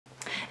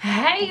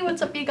Hey,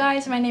 what's up you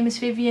guys? My name is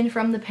Vivian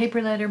from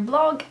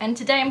ThePaperLetterBlog, and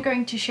today I'm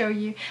going to show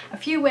you a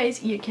few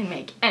ways you can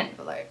make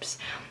envelopes.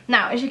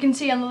 Now, as you can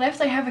see on the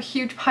left, I have a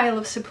huge pile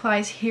of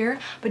supplies here,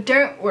 but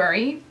don't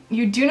worry,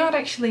 you do not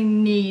actually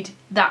need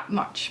that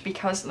much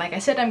because, like I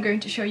said, I'm going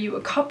to show you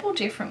a couple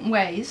different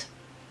ways,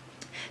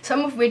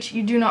 some of which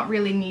you do not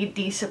really need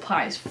these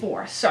supplies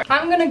for. So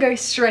I'm gonna go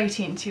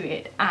straight into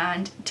it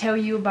and tell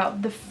you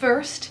about the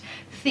first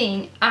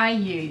thing I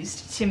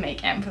used to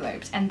make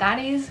envelopes, and that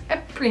is a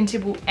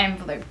printable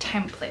envelope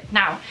template.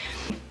 Now,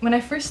 when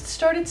I first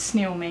started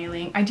snail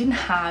mailing, I didn't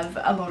have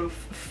a lot of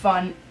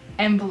fun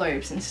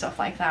envelopes and stuff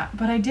like that,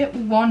 but I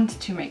did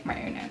want to make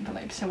my own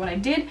envelopes. So what I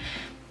did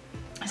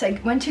is I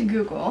went to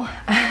Google,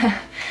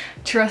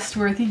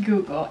 trustworthy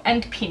Google,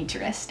 and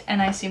Pinterest,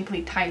 and I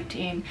simply typed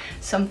in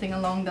something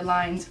along the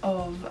lines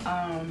of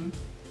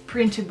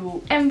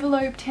printable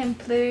envelope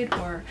template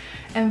or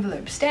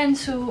envelope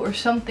stencil or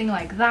something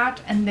like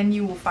that, and then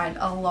you will find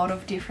a lot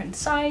of different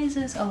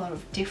sizes, a lot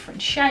of different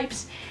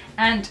shapes,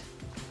 and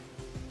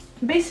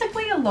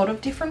basically a lot of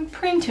different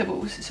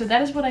printables. So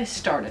that is what I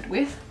started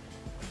with.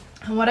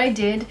 And what I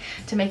did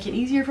to make it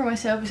easier for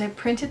myself is I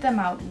printed them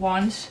out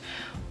once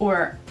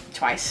or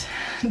twice,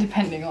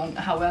 depending on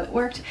how well it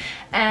worked.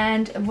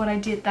 And what I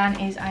did then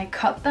is I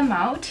cut them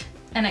out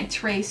and I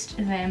traced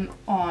them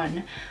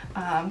on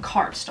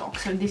cardstock.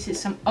 So this is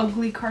some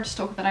ugly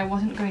cardstock that I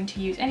wasn't going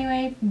to use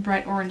anyway.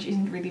 Bright orange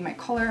isn't really my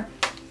color.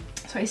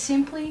 So I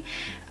simply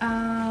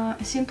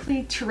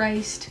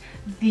traced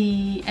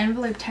the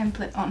envelope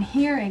template on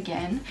here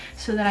again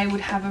so that I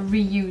would have a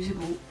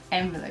reusable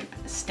envelope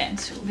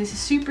stencil. This is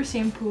super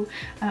simple.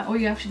 All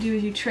you have to do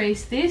is you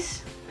trace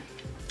this,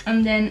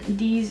 and then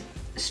these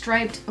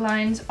striped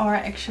lines are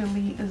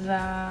actually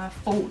the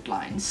fold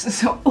lines.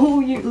 So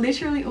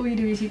literally all you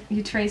do is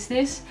you trace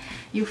this,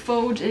 you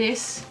fold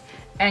this,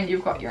 and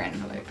you've got your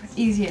envelope.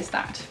 Easy as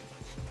that.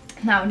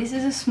 Now, this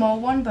is a small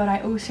one, but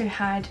I also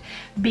had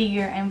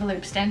bigger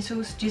envelope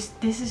stencils.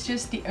 This is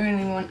just the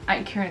only one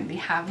I currently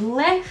have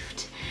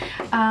left.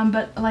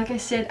 But like I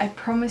said, I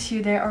promise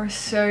you there are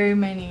so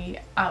many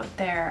out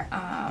there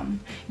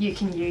you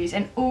can use.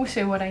 And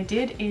also what I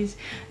did is,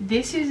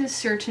 this is a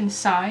certain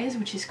size,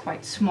 which is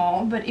quite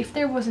small, but if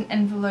there was an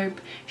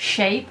envelope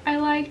shape I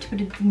liked,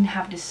 but it didn't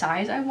have the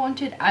size I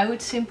wanted, I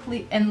would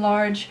simply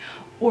enlarge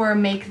or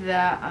make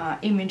the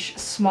image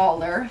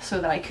smaller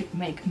so that I could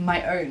make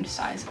my own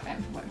size of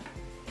envelope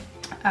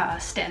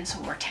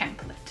stencil or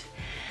template.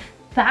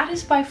 That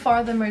is by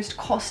far the most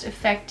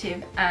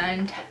cost-effective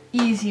and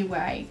easy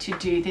way to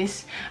do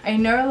this. I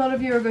know a lot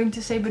of you are going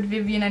to say, but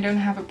Vivian, I don't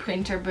have a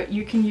printer, but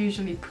you can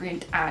usually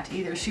print at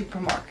either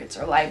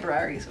supermarkets or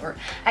libraries or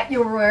at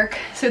your work,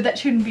 so that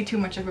shouldn't be too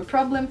much of a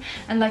problem.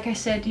 And like I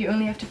said, you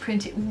only have to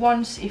print it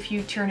once if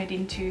you turn it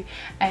into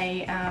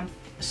a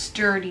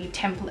sturdy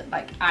template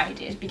like I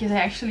did, because I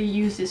actually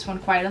use this one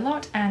quite a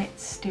lot and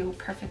it's still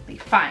perfectly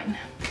fine.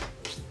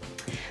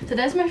 So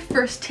that's my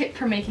first tip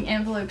for making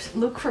envelopes.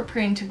 Look for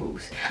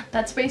printables.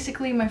 That's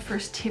basically my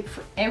first tip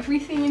for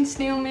everything in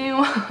snail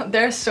mail.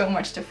 There's so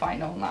much to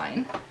find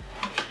online.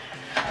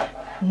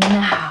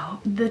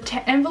 Now, the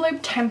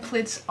envelope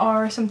templates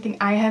are something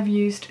I have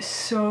used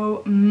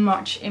so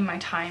much in my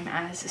time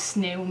as a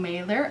snail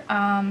mailer,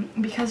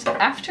 because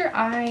after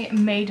I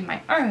made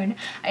my own,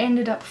 I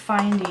ended up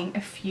finding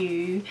a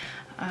few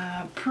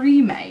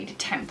pre-made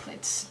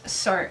templates.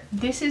 So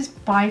this is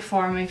by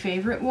far my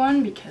favorite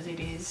one because it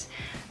is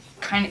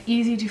kind of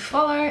easy to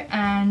follow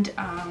and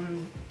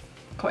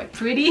quite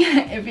pretty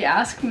if you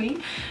ask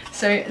me.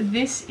 So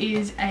this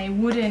is a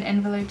wooden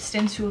envelope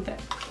stencil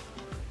that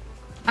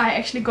I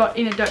actually got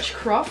in a Dutch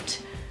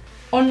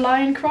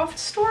online craft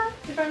store,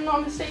 if I'm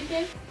not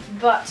mistaken.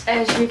 But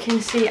as you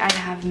can see, I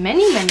have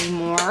many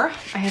more.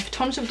 I have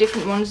tons of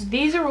different ones.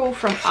 These are all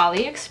from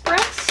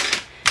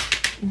AliExpress,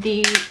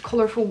 the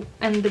colorful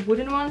and the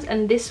wooden ones,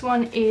 and this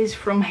one is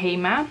from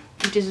Hema,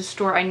 which is a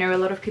store I know a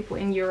lot of people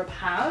in Europe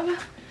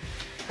have.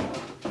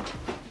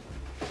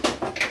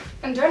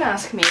 And don't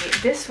ask me,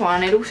 this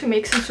one, it also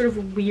makes some sort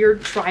of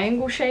weird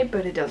triangle shape,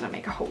 but it doesn't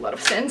make a whole lot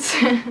of sense.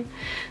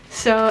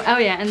 So, oh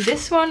yeah, and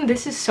this one,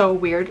 this is so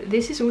weird.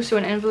 This is also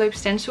an envelope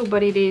stencil,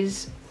 but it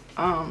is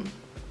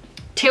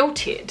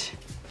tilted.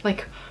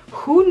 Like,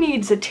 who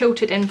needs a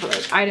tilted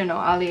envelope? I don't know,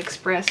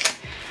 AliExpress.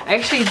 I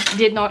actually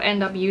did not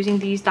end up using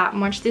these that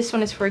much. This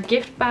one is for a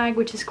gift bag,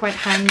 which is quite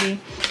handy.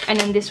 And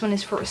then this one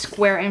is for a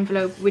square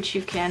envelope, which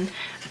you can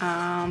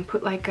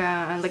put like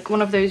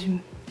one of those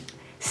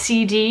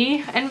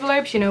CD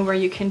envelopes, you know, where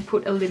you can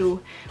put a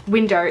little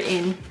window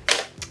in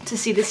to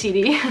see the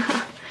CD.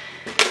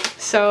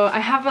 So I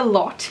have a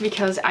lot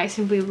because I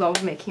simply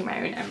love making my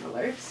own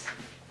envelopes.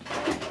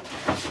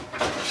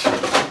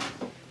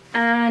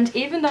 And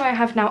even though I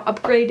have now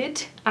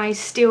upgraded, I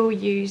still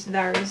use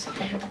those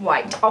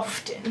quite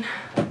often.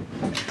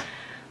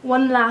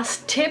 One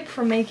last tip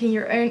for making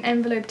your own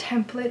envelope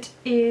template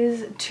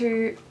is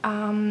to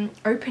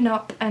open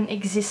up an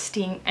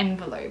existing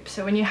envelope.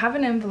 So when you have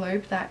an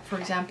envelope that, for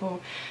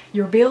example,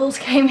 your bills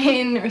came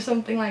in or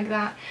something like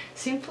that,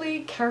 simply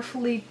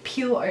carefully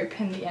peel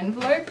open the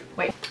envelope.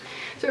 Wait.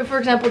 So for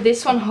example,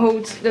 this one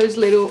holds those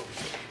little,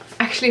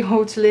 actually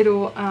holds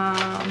little,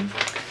 how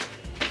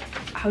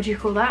do you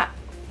call that?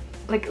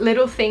 Like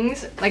little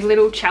things, like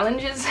little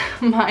challenges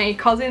my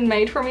cousin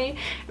made for me.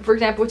 For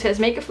example, it says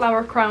make a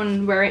flower crown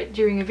and wear it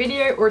during a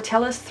video, or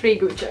tell us 3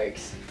 good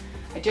jokes.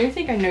 I don't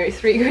think I know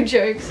 3 good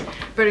jokes,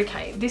 but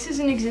okay, this is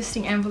an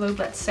existing envelope.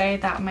 Let's say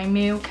that my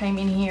mail came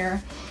in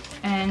here,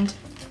 and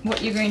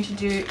what you're going to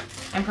do,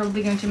 I'm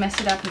probably going to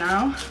mess it up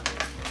now.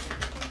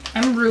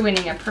 I'm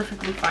ruining a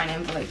perfectly fine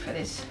envelope for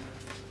this.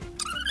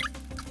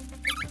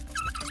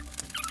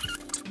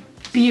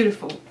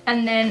 Beautiful.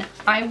 And then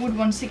I would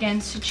once again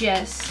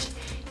suggest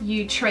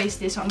you trace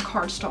this on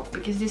cardstock,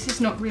 because this is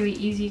not really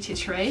easy to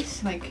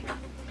trace. Like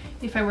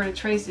if I were to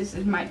trace this,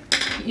 it might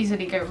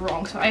easily go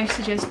wrong. So I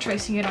suggest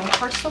tracing it on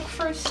cardstock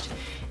first,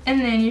 and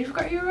then you've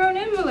got your own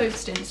envelope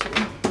stencil.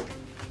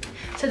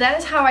 So that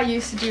is how I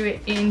used to do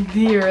it in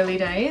the early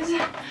days.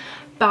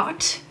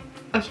 But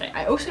okay,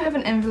 I also have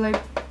an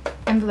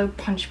envelope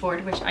punch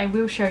board, which I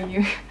will show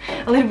you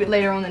a little bit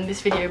later on in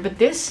this video. But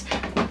this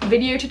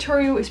video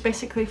tutorial is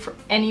basically for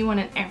anyone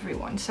and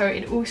everyone. So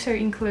it also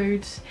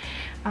includes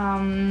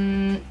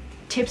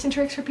tips and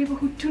tricks for people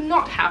who do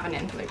not have an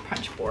envelope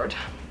punch board.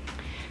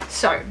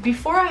 So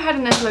before I had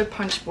an envelope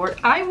punch board,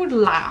 I would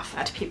laugh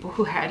at people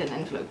who had an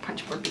envelope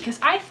punch board, because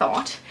I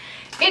thought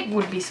it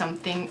would be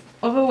something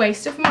of a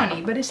waste of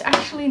money, but it's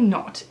actually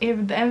not.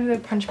 The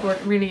envelope punch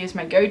board really is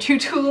my go-to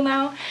tool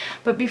now.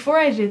 But before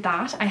I did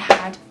that, I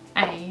had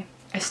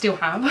I still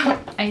have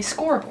a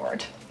score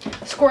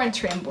and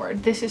trim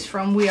board. This is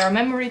from We Are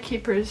Memory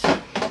Keepers.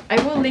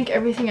 I will link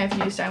everything I've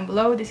used down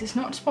below. This is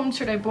not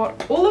sponsored. I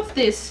bought all of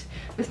this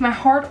with my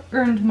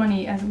hard-earned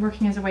money as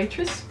working as a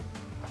waitress.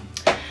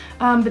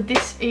 But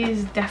this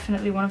is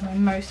definitely one of my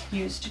most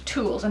used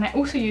tools, and I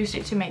also used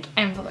it to make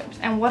envelopes.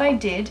 And what I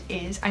did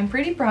is, I'm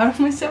pretty proud of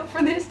myself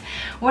for this.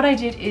 What I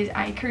did is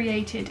I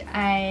created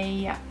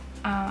an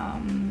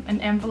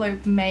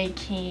envelope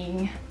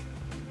making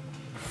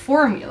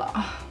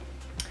formula.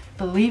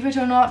 Believe it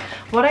or not,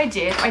 what I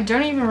did, I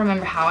don't even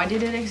remember how I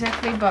did it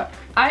exactly, but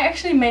I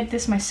actually made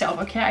this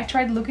myself, okay? I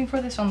tried looking for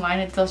this online,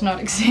 it does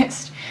not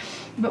exist.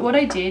 But what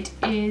I did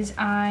is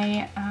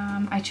I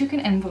took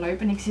an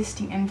envelope, an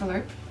existing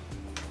envelope,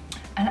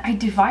 and I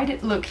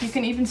divided, look, you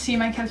can even see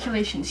my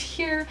calculations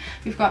here.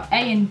 We've got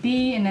A and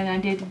B, and then I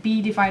did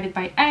B divided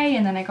by A,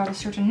 and then I got a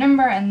certain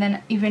number, and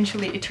then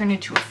eventually it turned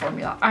into a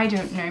formula. I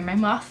don't know, my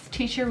math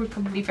teacher would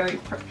probably be very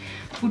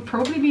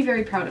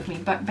proud of me,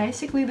 but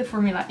basically the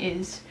formula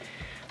is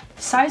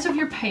size of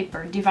your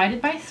paper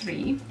divided by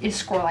 3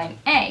 is scoreline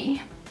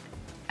A,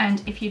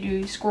 and if you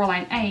do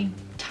scoreline A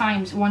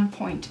times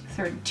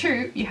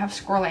 1.32, you have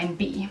scoreline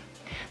B.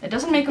 That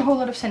doesn't make a whole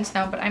lot of sense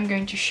now, but I'm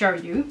going to show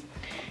you.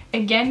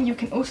 Again, you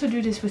can also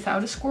do this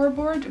without a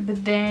scoreboard,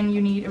 but then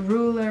you need a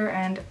ruler,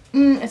 and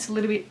it's a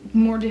little bit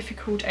more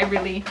difficult. I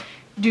really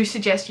do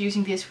suggest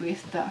using this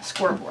with the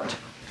scoreboard.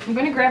 I'm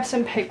going to grab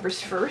some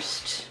papers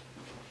first.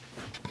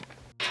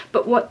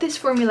 But what this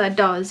formula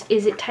does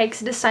is it takes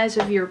the size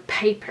of your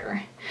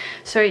paper.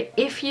 So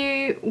if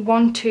you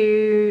want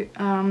to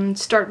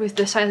start with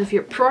the size of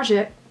your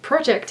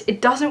project,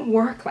 it doesn't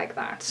work like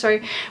that. So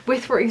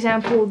with, for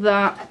example,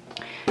 the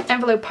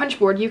envelope punch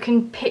board, you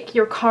can pick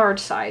your card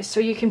size. So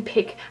you can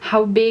pick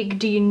how big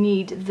do you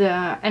need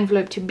the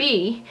envelope to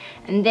be,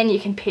 and then you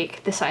can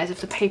pick the size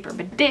of the paper.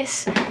 But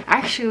this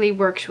actually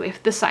works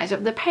with the size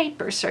of the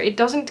paper. So it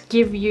doesn't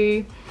give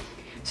you,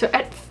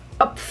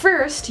 up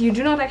first, you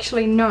do not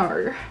actually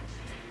know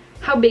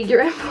how big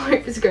your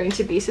envelope is going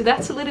to be, so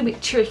that's a little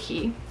bit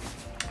tricky,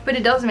 but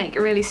it does make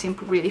a really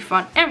simple, really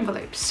fun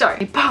envelope. So,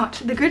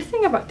 but the good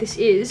thing about this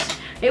is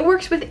it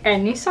works with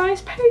any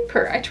size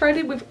paper. I tried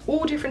it with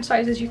all different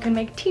sizes. You can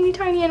make teeny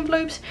tiny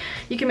envelopes,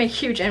 you can make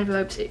huge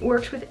envelopes. It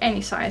works with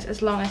any size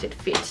as long as it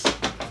fits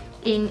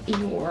in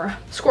your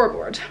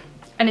scoreboard.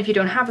 And if you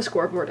don't have a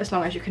scoreboard, as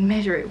long as you can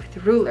measure it with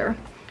the ruler,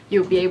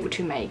 you'll be able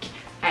to make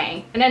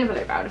an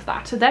envelope out of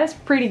that. So that is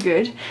pretty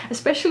good,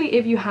 especially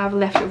if you have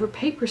leftover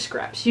paper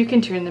scraps. You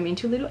can turn them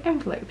into little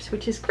envelopes,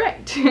 which is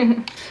great.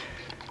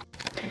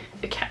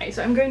 Okay,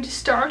 so I'm going to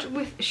start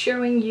with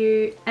showing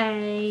you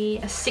a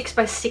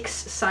 6x6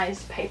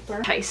 size paper.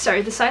 Okay,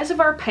 so the size of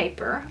our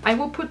paper, I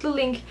will put the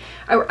link,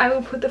 I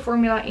will put the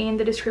formula in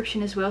the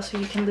description as well, so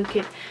you can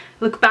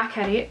look back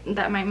at it.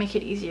 That might make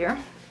it easier.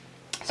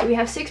 So we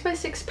have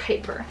 6x6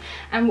 paper,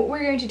 and what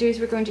we're going to do is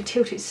we're going to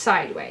tilt it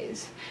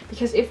sideways,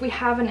 because if we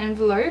have an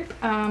envelope,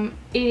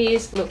 it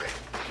is, look,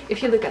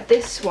 if you look at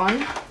this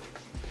one,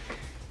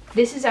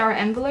 this is our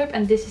envelope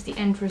and this is the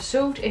end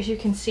result. As you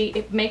can see,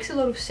 it makes a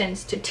lot of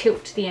sense to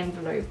tilt the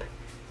envelope,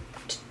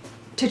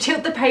 to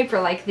tilt the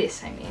paper like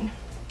this, I mean.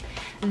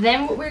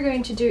 Then what we're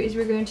going to do is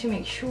we're going to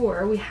make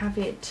sure we have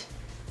it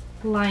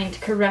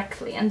lined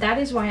correctly, and that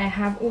is why I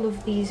have all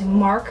of these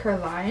marker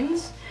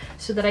lines,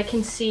 so that I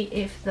can see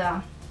if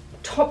the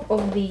top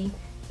of the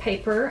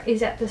paper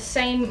is at the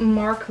same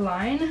mark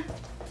line,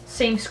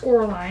 same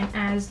score line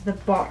as the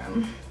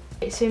bottom.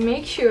 Okay, so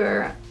make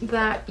sure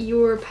that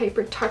your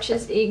paper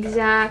touches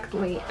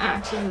exactly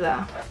at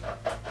the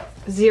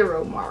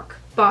 0 mark,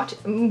 but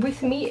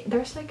with me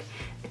there's like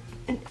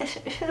a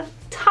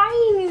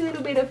tiny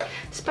little bit of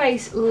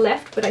space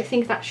left, but I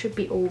think that should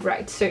be all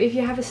right. So if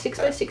you have a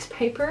 6x6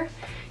 paper,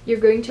 you're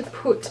going to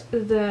put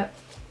the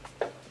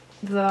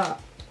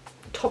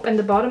top and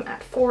the bottom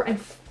at 4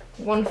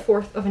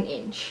 1/4 of an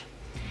inch.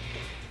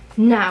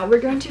 Now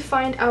we're going to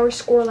find our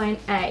scoreline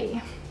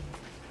A.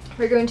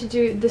 We're going to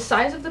do the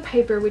size of the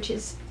paper, which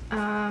is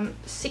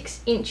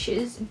 6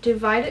 inches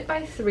divided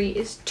by 3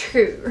 is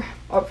 2,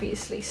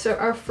 obviously. So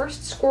our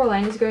first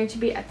scoreline is going to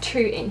be at 2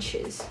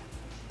 inches.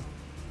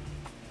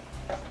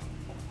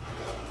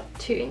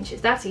 2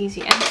 inches, that's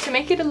easy. And to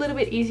make it a little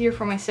bit easier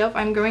for myself,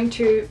 I'm going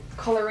to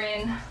color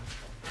in,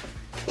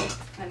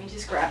 let me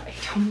just grab a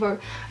Tombow.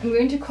 I'm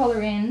going to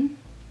color in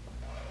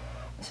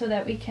so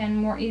that we can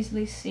more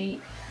easily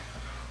see.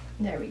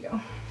 There we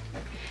go.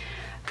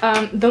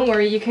 Don't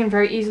worry, you can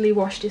very easily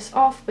wash this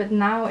off, but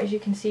now as you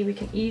can see, we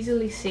can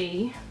easily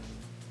see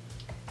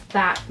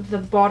that the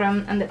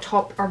bottom and the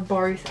top are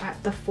both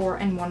at the 4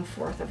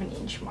 1/4 of an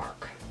inch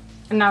mark.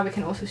 And now we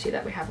can also see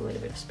that we have a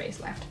little bit of space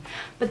left,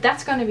 but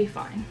that's going to be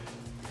fine.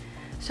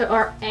 So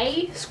our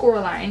A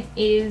scoreline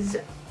is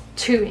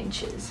 2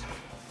 inches.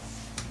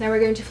 Now we're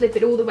going to flip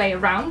it all the way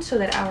around so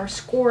that our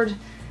scored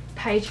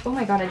page, oh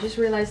my god, I just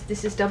realized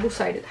this is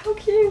double-sided, how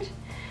cute!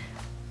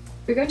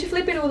 We're going to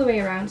flip it all the way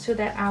around so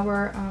that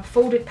our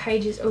folded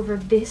page is over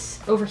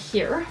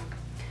here.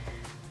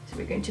 So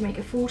we're going to make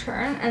a full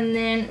turn, and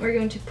then we're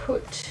going to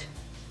put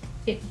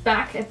it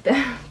back at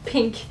the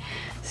pink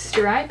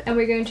stripe, and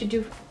we're going to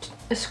do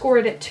score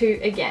it at 2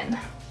 again.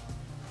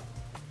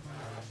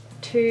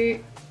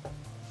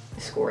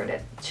 Score it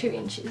at 2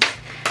 inches.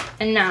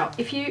 And now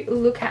if you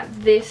look at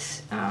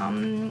this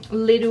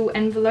little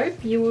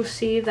envelope, you will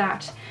see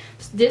that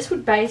this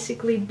would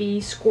basically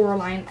be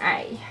scoreline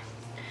A.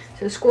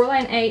 So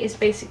scoreline A is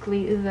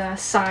basically the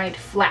side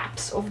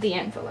flaps of the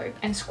envelope,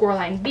 and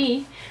scoreline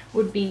B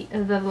would be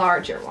the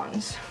larger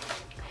ones.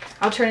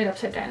 I'll turn it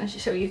upside down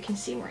so you can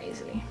see more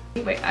easily.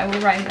 Wait, I will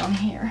write it on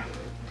here.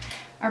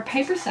 Our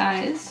paper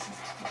size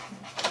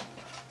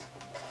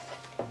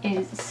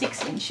is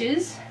 6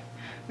 inches.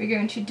 We're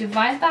going to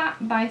divide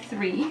that by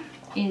 3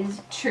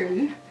 is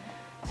 2.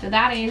 So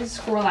that is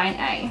scoreline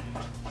A.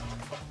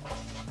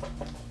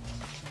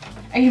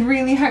 I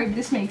really hope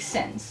this makes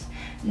sense.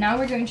 Now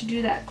we're going to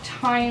do that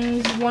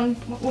times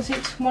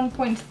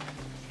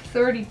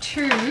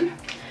 1.32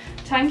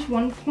 times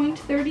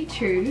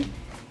 1.32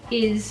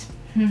 is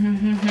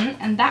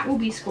and that will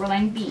be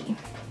scoreline B.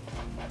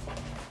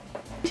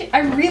 I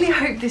really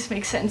hope this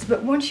makes sense,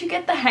 but once you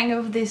get the hang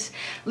of this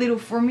little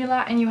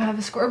formula and you have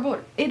a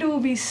scoreboard, it will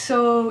be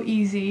so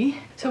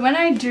easy. So when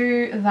I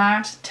do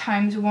that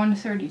times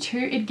 132,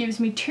 it gives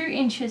me 2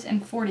 inches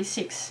and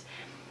 46.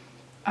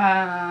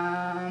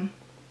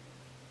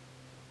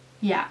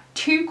 Yeah,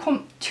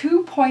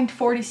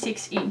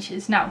 2.46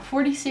 inches. Now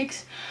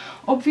 46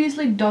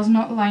 obviously does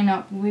not line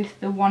up with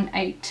the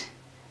 1/8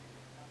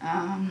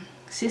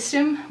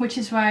 system, which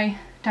is why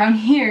down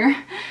here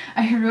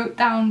I wrote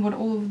down what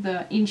all of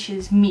the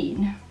inches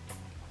mean.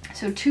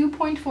 So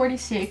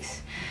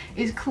 2.46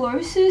 is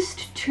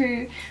closest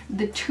to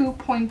the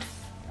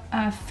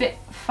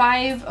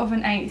 2.5 of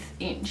an 1/8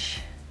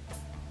 inch.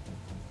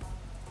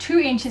 2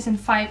 inches and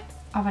 5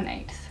 of an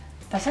 1/8.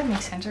 Does that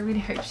make sense? I really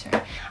hope so.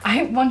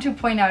 I want to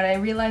point out, I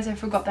realize I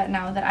forgot that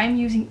now, that I'm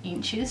using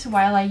inches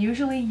while I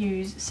usually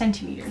use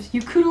centimeters.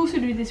 You could also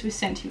do this with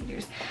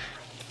centimeters.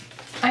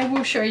 I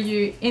will show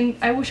you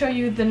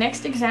the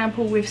next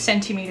example with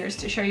centimeters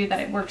to show you that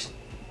it works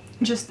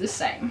just the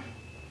same.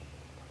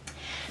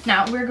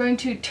 Now we're going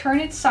to turn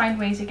it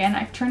sideways again.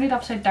 I've turned it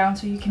upside down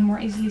so you can more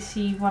easily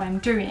see what I'm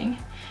doing.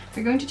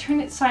 We're going to turn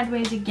it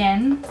sideways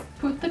again,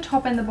 put the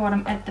top and the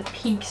bottom at the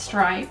pink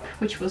stripe,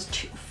 which was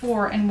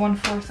 4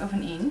 1/4 of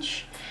an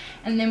inch.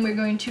 And then we're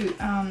going to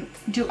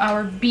do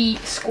our B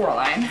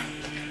scoreline.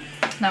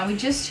 Now we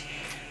just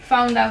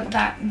found out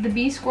that the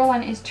B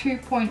scoreline is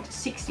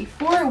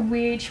 2.64,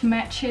 which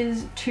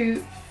matches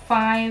to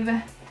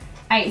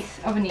 5/8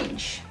 of an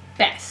inch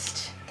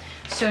best.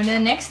 So the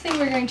next thing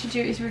we're going to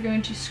do is we're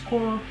going to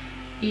score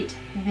it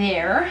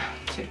there.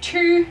 So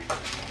 2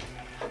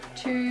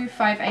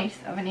 5/8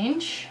 of an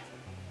inch.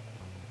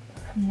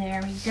 And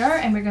there we go.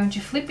 And we're going to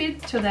flip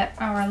it so that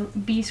our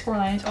B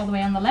scoreline is all the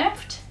way on the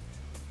left.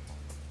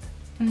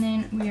 And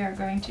then we are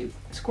going to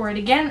score it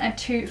again at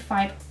 2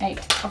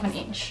 5/8 of an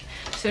inch.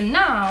 So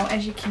now,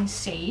 as you can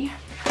see,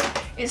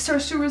 it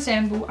starts to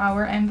resemble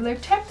our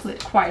envelope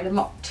template quite a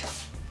lot.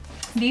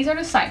 These are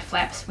the side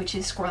flaps, which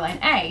is scoreline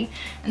A,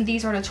 and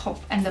these are the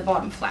top and the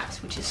bottom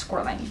flaps, which is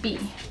scoreline B.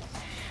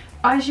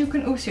 As you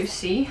can also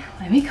see,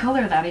 let me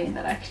color that in,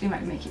 that actually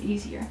might make it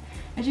easier.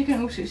 As you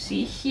can also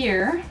see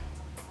here,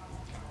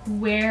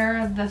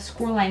 where the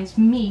score lines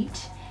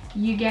meet,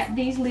 you get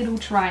these little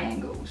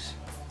triangles.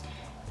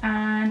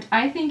 And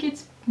I think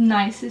it's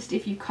nicest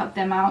if you cut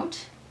them out,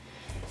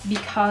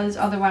 because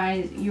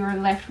otherwise you're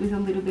left with a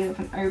little bit of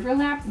an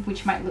overlap,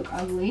 which might look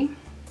ugly.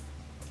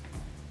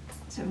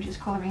 So I'm just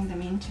coloring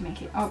them in to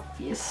make it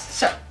obvious.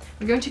 So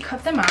we're going to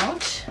cut them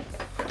out.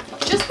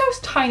 Just those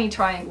tiny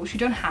triangles. You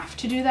don't have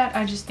to do that.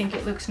 I just think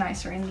it looks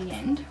nicer in the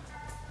end.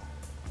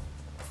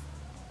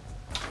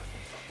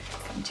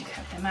 I'm going to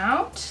cut them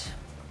out.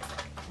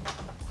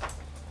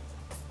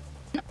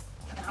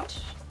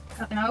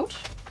 Cut them out.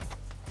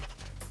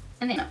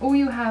 And then all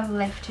you have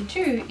left to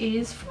do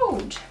is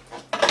fold.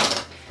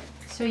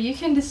 So you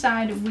can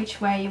decide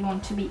which way you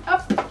want to be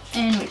up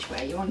and which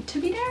way you want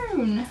to be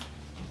down.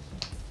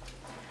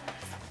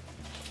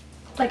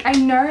 Like, I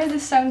know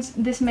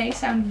this may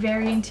sound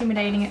very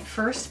intimidating at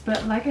first,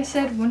 but like I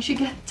said, once you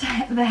get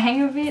the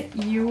hang of it,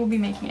 you will be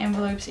making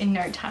envelopes in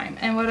no time.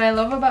 And what I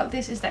love about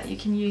this is that you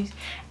can use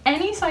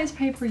any size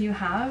paper you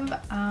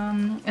have,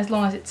 as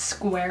long as it's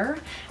square,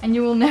 and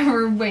you will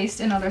never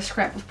waste another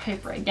scrap of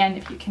paper again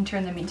if you can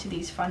turn them into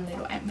these fun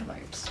little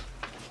envelopes.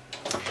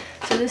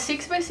 So the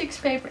 6x6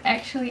 paper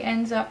actually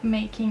ends up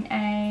making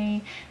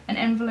an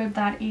envelope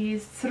that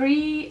is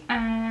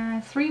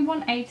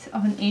 3/1/8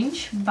 of an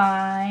inch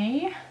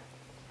by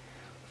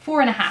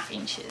 4.5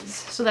 inches.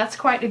 So that's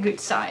quite a good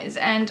size.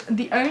 And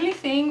the only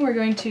thing we're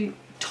going to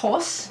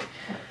toss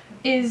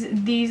is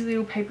these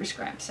little paper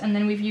scraps. And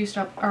then we've used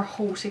up our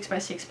whole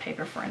 6x6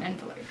 paper for an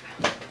envelope.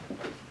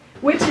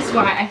 Which is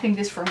why I think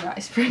this formula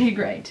is pretty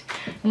great.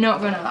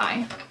 Not gonna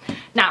lie.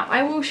 Now,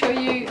 I will show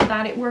you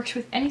that it works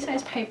with any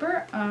size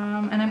paper,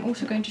 and I'm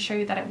also going to show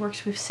you that it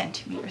works with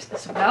centimeters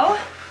as well.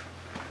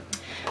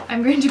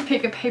 I'm going to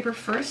pick a paper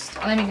first.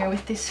 Let me go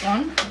with this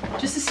one,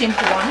 just a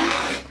simple one.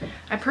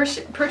 I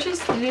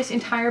purchased this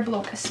entire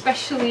block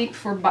especially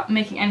for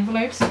making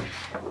envelopes,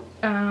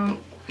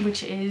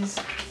 which is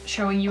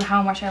showing you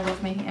how much I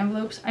love making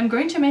envelopes. I'm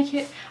going to make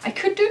it, I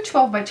could do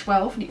 12 by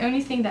 12. The only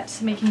thing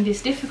that's making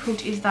this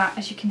difficult is that,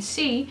 as you can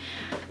see,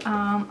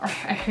 or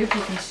I hope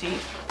you can see,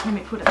 let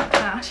me put it like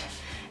that.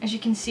 As you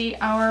can see,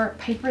 our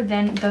paper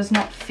then does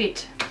not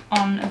fit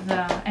on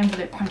the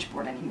envelope punch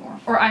board anymore,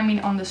 or I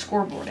mean on the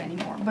scoreboard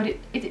anymore, but it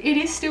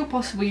is still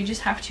possible. You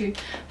just have to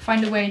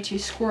find a way to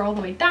score all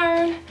the way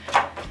down,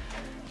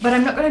 but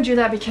I'm not going to do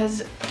that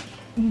because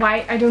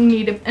I don't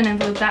need an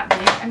envelope that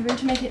big. I'm going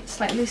to make it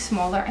slightly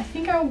smaller. I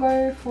think I'll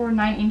go for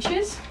 9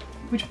 inches,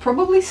 which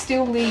probably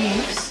still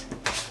leaves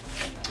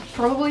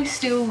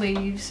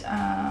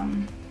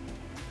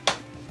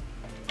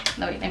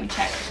let me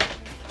check.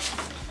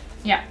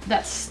 Yeah,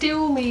 that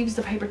still leaves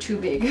the paper too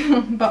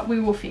big, but we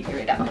will figure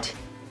it out.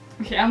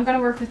 Okay, I'm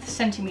gonna work with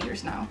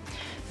centimeters now.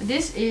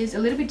 This is a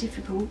little bit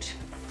difficult,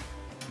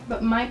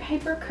 but my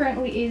paper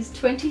currently is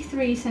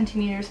 23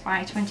 centimeters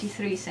by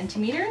 23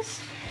 centimeters.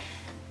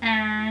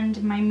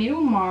 And my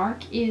middle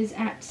mark is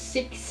at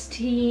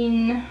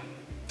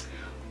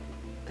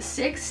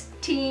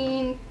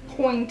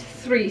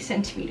 16.3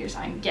 centimeters,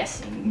 I'm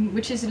guessing,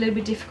 which is a little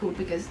bit difficult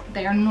because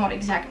they are not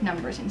exact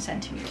numbers in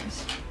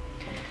centimeters.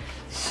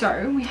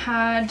 So we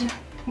had,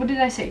 what did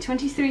I say,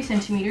 23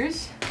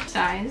 centimeters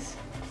size,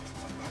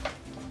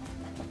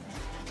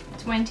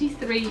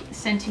 23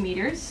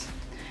 centimeters,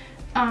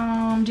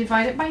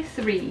 divided by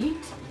 3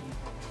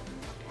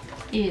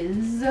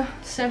 is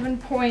 7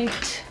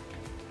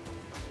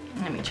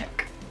 let me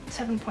check,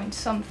 7 point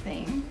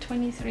something.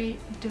 23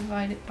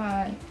 divided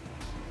by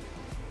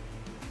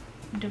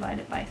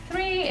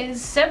 3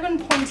 is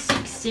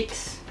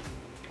 7.66.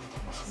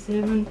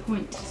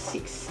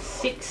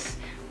 7.66,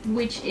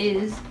 which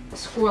is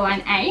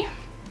scoreline A.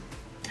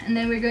 And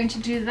then we're going to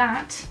do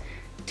that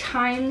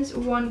times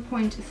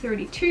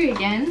 1.32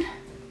 again.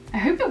 I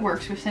hope it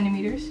works with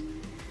centimeters.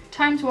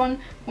 Times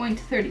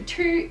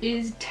 1.32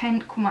 is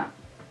 10,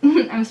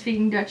 I'm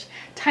speaking Dutch.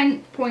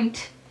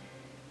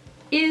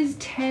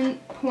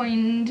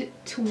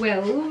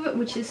 10.12,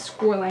 which is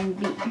scoreline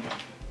B.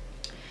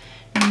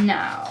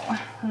 Now,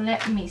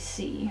 let me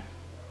see.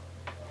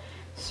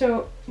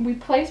 So we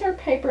place our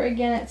paper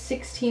again at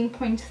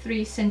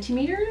 16.3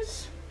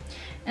 centimeters.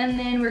 And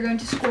then we're going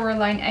to score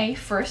line A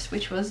first,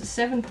 which was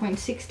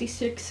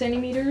 7.66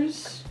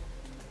 centimeters.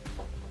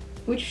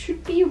 Which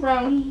should be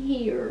around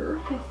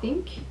here, I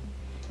think.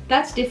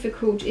 That's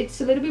difficult. It's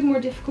a little bit more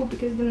difficult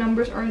because the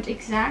numbers aren't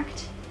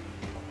exact.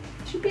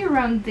 It should be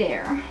around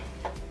there.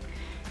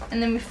 And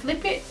then we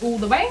flip it all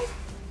the way.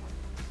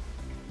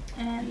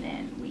 And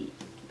then we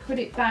put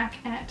it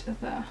back at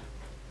the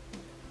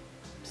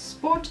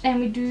spot and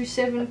we do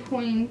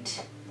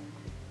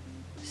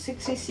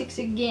 7.66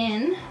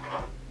 again.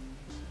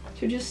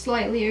 So just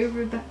slightly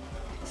over the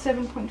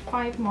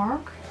 7.5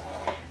 mark.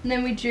 And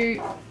then we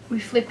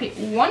flip it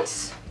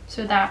once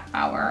so that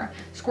our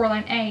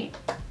scoreline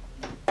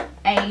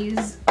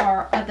A's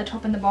are at the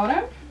top and the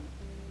bottom.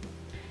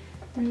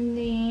 And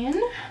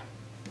then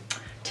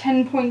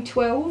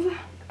 10.12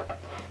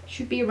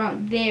 should be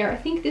around there. I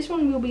think this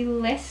one will be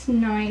less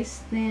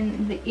nice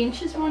than the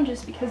inches one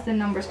just because the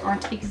numbers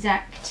aren't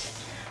exact.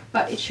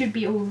 but it should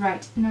be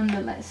alright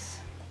nonetheless.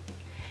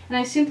 And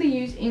I simply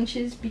use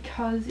inches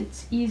because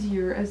it's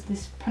easier, as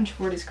this punch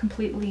board is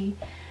completely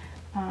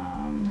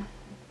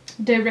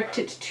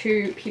directed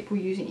to people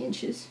using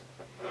inches.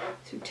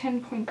 So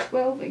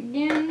 10.12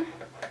 again.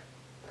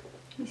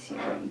 Let me see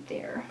around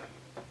there.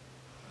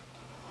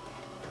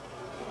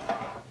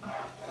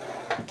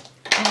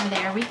 And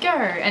there we go.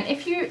 And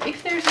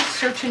if there's a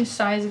certain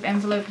size of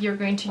envelope you're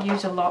going to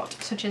use a lot,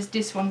 such as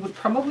this one would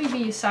probably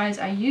be a size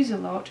I use a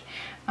lot,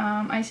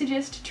 I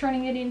suggest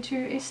turning it into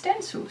a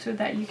stencil so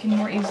that you can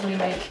more easily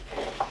make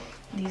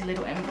these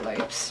little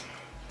envelopes.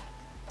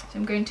 So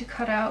I'm going to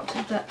cut out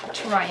the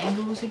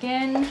triangles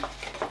again.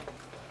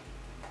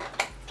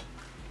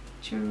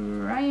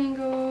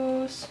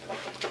 Triangles.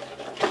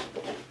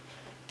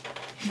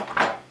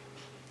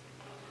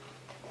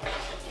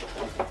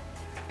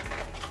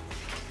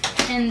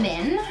 And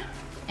then,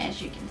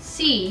 as you can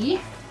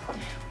see,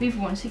 we've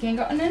once again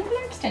got an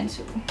envelope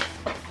stencil.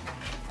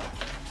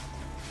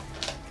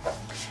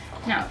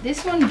 Now,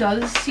 this one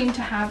does seem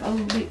to have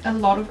a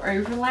lot of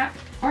overlap,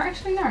 or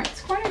actually no,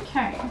 it's quite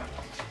okay.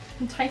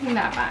 I'm taking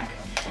that back.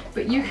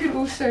 But you could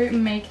also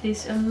make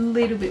this a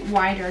little bit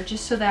wider,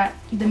 just so that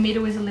the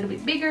middle is a little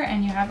bit bigger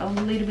and you have a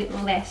little bit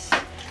less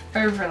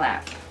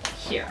overlap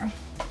here.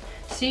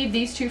 See,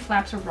 these two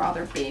flaps are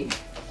rather big.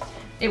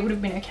 It would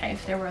have been okay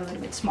if they were a little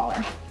bit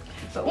smaller.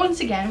 But once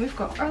again, we've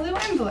got our little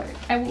envelope.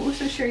 I will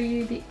also show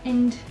you the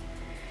end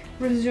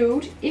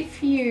result.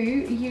 If you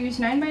use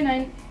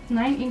 9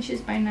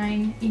 inches by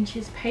 9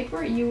 inches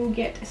paper, you will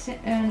get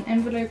an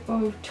envelope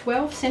of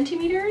 12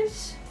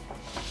 centimeters.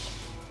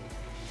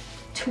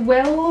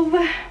 12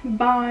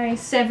 by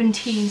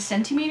 17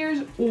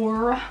 centimeters,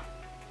 or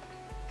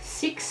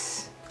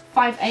 6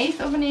 5/8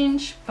 of an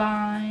inch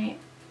by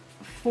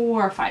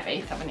 4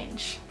 5/8 of an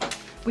inch,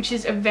 which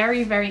is a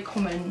very, very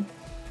common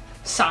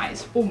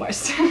size,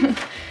 almost. And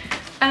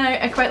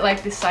I quite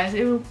like this size.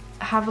 It will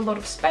have a lot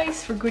of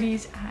space for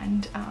goodies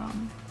and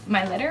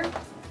my letter.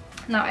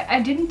 Now, I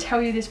didn't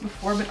tell you this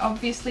before, but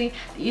obviously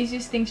the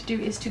easiest thing to do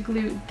is to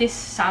glue this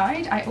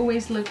side. I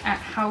always look at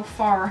how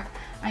far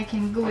I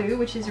can glue,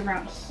 which is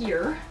around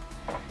here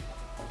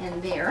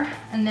and there,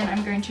 and then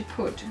I'm going to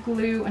put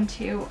glue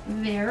until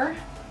there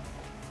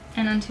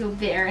and until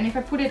there. And if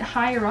I put it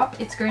higher up,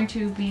 it's going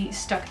to be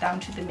stuck down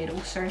to the middle,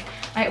 so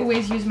I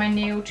always use my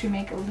nail to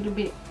make a little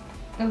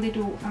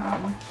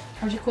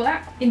how do you call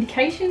that,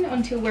 indication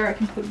until where I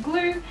can put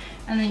glue,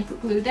 and then you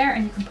put glue there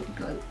and you can put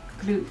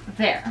glue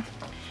there.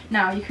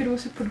 Now, you could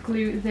also put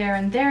glue there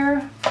and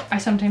there. I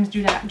sometimes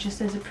do that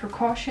just as a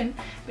precaution,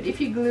 but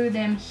if you glue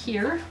them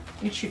here,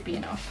 it should be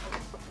enough.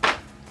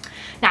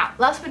 Now,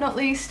 last but not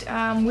least,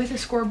 with a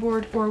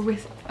scoreboard or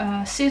with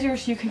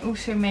scissors, you can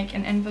also make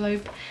an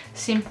envelope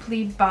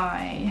simply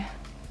by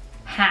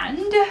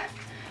hand.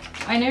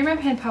 I know my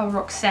pen pal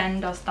Roxanne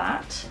does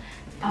that,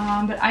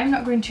 but I'm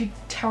not going to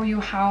tell you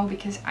how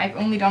because I've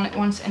only done it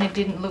once and it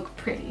didn't look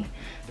pretty.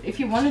 But if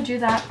you want to do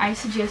that, I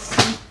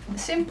suggest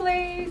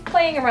simply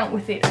playing around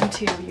with it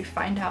until you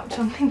find out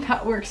something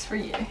that works for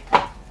you.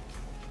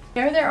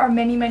 There are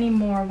many, many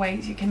more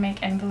ways you can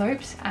make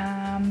envelopes,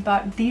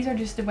 but these are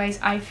just the ways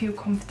I feel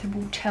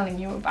comfortable telling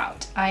you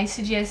about. I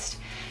suggest,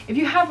 if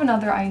you have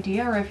another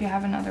idea or if you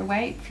have another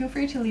way, feel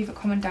free to leave a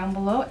comment down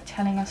below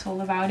telling us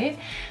all about it.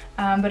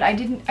 But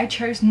I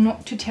chose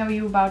not to tell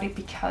you about it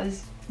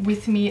because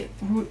with me it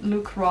would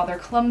look rather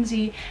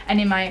clumsy,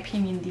 and in my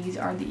opinion these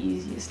are the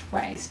easiest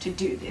ways to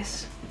do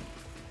this.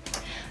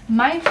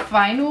 My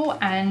final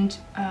and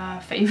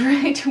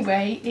favorite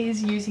way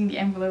is using the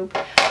envelope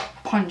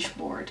punch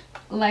board.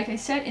 Like I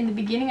said in the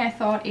beginning, I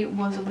thought it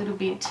was a little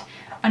bit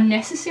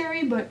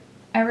unnecessary, but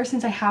ever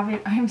since I have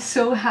it, I'm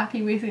so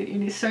happy with it.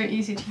 It is so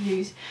easy to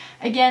use.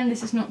 Again,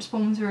 this is not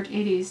sponsored,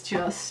 it is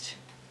just,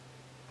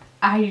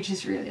 I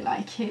just really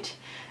like it.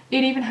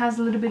 It even has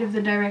a little bit of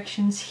the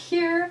directions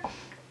here.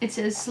 It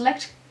says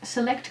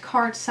select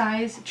card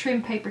size,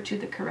 trim paper to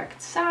the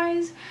correct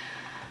size.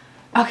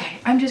 Okay,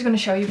 I'm just going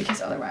to show you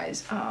because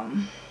otherwise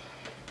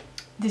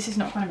this is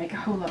not going to make a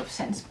whole lot of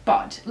sense.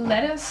 But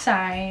let us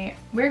say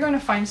we're going to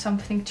find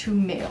something to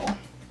mail.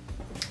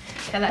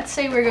 Okay, let's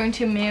say we're going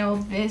to mail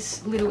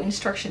this little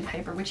instruction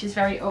paper, which is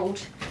very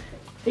old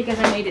because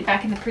I made it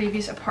back in the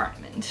previous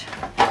apartment.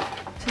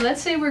 So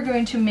let's say we're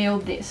going to mail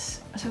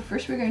this. So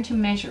first we're going to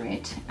measure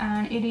it,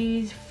 and it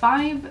is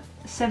 5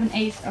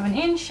 7/8 of an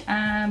inch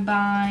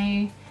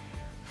by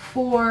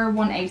 4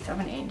 1/8 of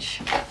an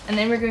inch. And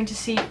then we're going to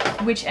see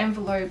which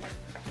envelope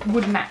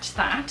would match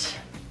that.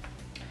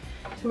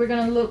 So we're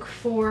going to look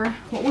for,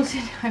 what was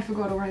it? I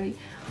forgot already.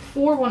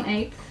 4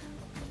 1/8.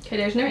 Okay,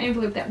 there's no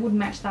envelope that would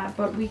match that,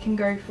 but we can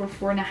go for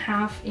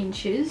 4.5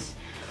 inches.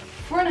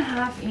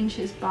 4.5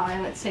 inches by,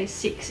 let's say,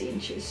 6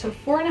 inches. So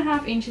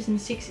 4.5 inches and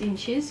 6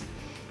 inches.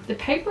 The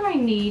paper I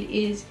need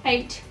is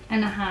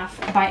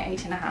 8.5 by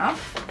 8.5.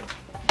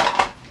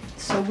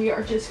 So we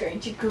are just going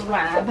to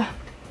grab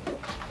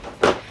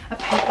a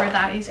paper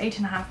that is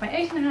 8.5 by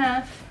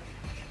 8.5.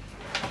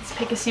 Let's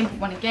pick a simple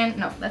one again.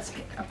 No, let's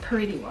pick a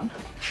pretty one.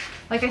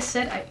 Like I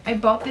said, I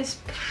bought this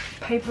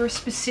paper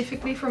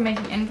specifically for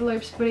making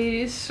envelopes, but it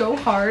is so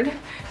hard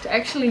to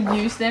actually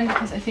use them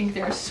because I think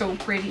they're so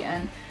pretty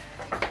and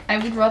I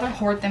would rather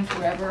hoard them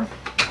forever.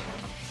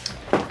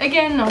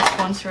 Again, not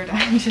sponsored,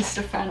 I'm just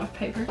a fan of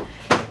paper.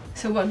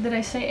 So what did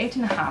I say?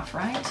 8.5,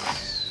 right?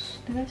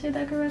 Did I say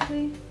that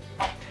correctly?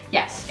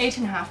 Yes,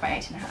 8.5 by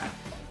 8.5.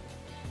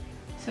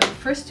 So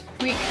first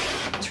we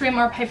trim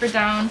our paper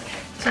down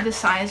to the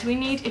size we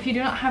need. If you do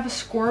not have a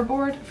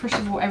scoreboard, first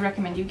of all, I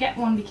recommend you get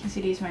one because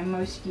it is my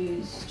most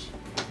used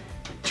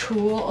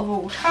tool of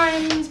all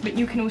times, but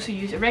you can also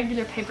use a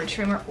regular paper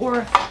trimmer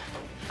or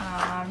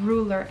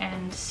ruler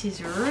and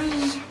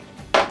scissors.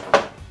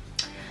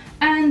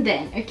 And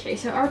then, okay,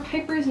 so our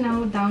paper is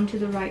now down to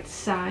the right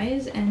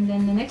size, and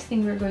then the next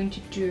thing we're going to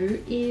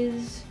do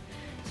is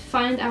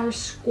find our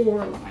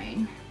score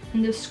line.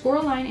 And the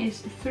score line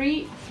is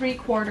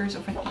 3/3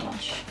 of an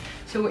inch.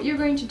 So what you're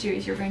going to do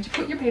is you're going to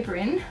put your paper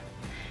in,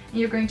 and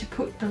you're going to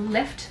put the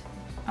left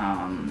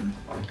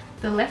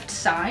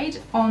side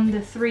on the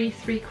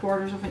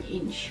 3/3 of an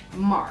inch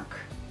mark.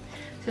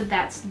 So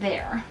that's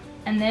there.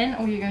 And then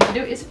all you're going to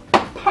do is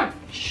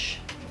punch.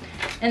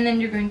 And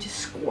then you're going to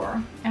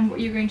score. And what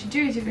you're going to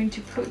do is you're going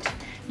to put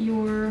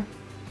your,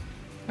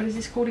 what is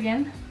this called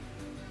again?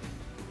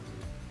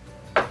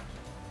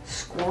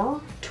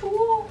 Score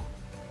tool?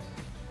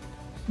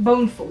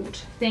 Bone fold,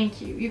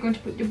 thank you. You're going to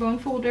put your bone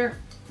folder,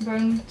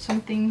 bone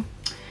something,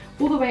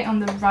 all the way on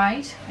the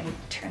right. I need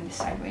to turn this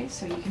sideways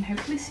so you can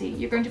hopefully see.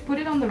 You're going to put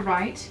it on the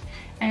right,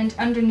 and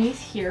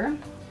underneath here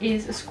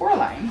is a score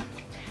line.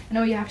 And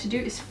all you have to do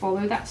is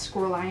follow that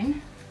score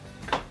line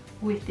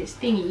with this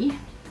thingy.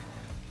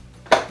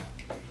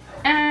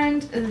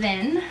 And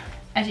then,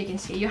 as you can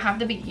see, you have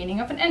the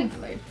beginning of an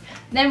envelope.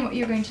 Then what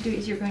you're going to do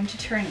is you're going to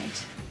turn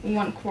it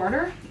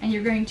 1/4, and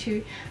you're going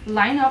to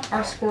line up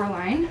our score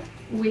line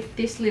with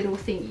this little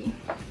thingy.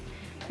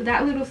 So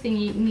that little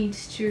thingy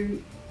needs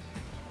to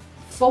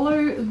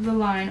follow the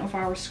line of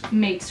our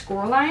made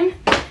score line.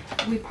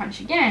 We punch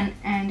again,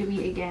 and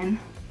we again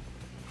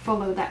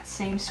follow that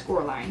same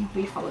score line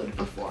we followed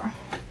before.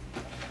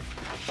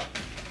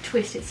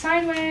 Twist it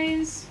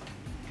sideways.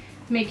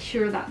 Make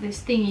sure that this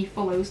thingy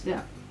follows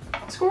the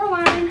score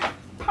line.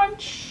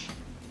 Punch.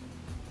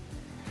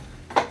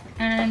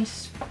 And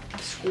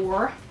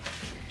score.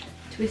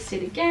 Twist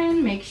it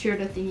again, make sure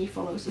the thingy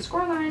follows the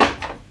score line,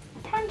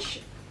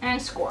 punch,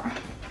 and score.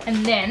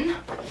 And then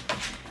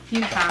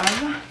you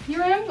have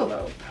your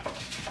envelope.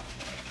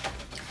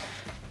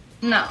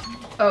 Now,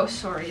 oh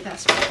sorry,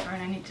 that's paper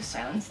and I need to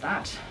silence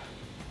that.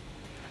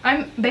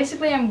 I'm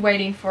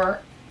waiting for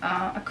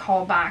a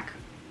call back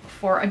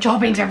for a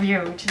job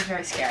interview, which is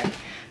very scary.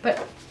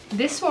 But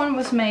this one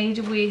was made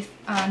with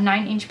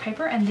 9-inch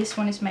paper, and this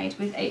one is made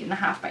with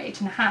 8.5 by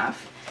 8.5.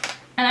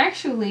 And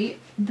actually,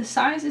 the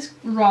size is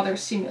rather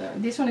similar.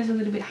 This one is a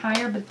little bit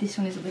higher, but this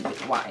one is a little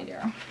bit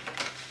wider.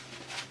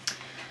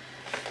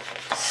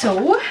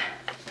 So,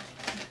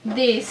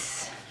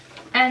 this,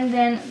 and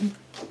then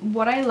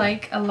what I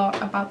like a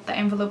lot about the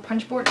envelope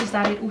punch board is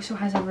that it also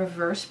has a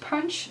reverse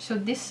punch. So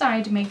this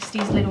side makes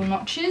these little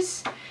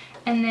notches,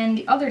 and then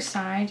the other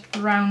side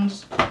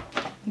rounds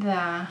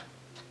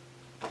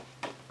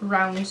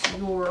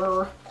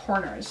your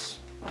corners.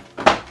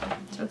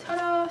 So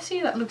ta-da!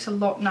 See, that looks a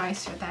lot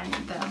nicer than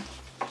the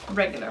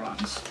regular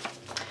ones.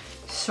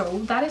 So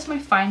that is my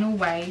final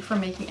way for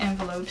making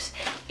envelopes.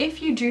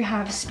 If you do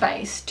have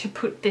space to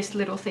put this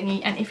little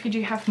thingy, and if you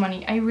do have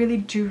money, I really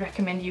do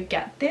recommend you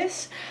get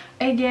this.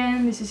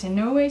 Again, this is in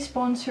no way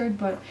sponsored,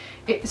 but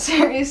it's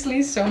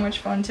seriously so much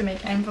fun to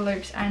make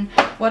envelopes. And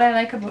what I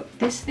like about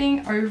this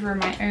thing over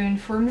my own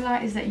formula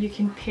is that you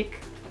can pick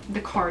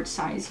the card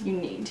size you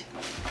need.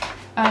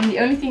 The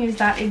only thing is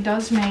that it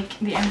does make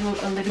the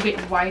envelope a little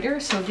bit wider,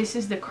 so this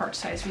is the card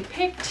size we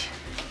picked.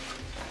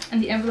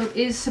 And the envelope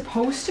is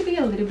supposed to be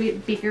a little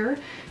bit bigger,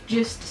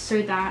 just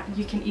so that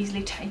you can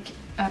easily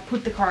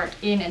put the card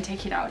in and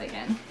take it out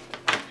again.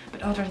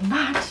 But other than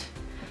that,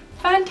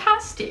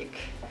 fantastic!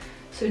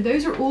 So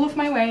those are all of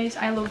my ways.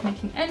 I love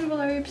making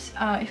envelopes.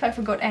 If I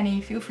forgot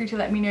any, feel free to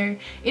let me know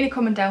in a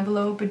comment down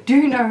below. But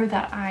do know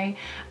that I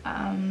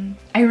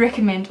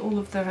recommend all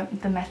of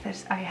the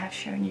methods I have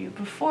shown you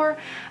before.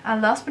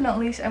 Last but not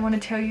least, I want to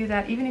tell you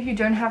that even if you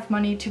don't have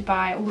money to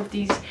buy all of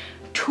these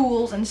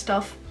tools and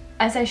stuff,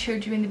 as I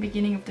showed you in the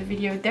beginning of the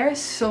video, there is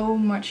so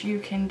much you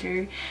can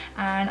do,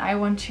 and I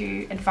want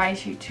to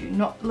advise you to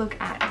not look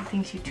at the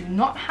things you do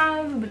not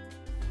have. But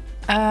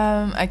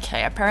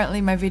okay,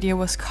 apparently my video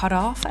was cut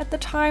off at the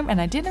time and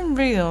I didn't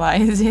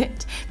realize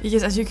it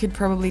because, as you could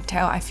probably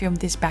tell, I filmed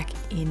this back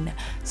in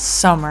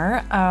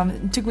summer.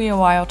 It took me a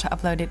while to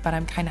upload it, but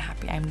I'm kind of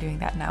happy I'm doing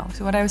that now.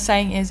 So what I was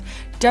saying is,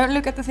 don't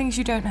look at the things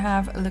you don't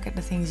have, look at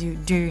the things you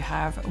do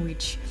have,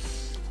 which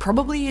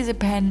probably is a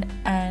pen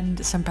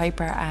and some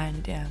paper,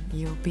 and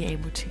you'll be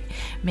able to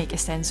make a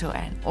stencil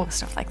and all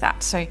stuff like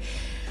that. So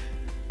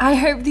I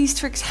hope these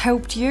tricks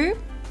helped you.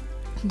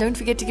 Don't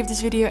forget to give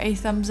this video a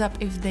thumbs up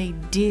if they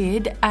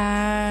did,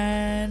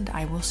 and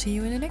I will see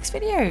you in the next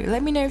video.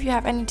 Let me know if you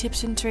have any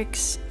tips and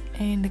tricks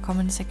in the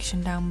comment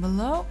section down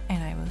below,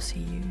 and I will see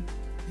you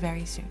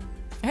very soon.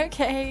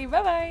 Okay,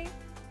 bye bye!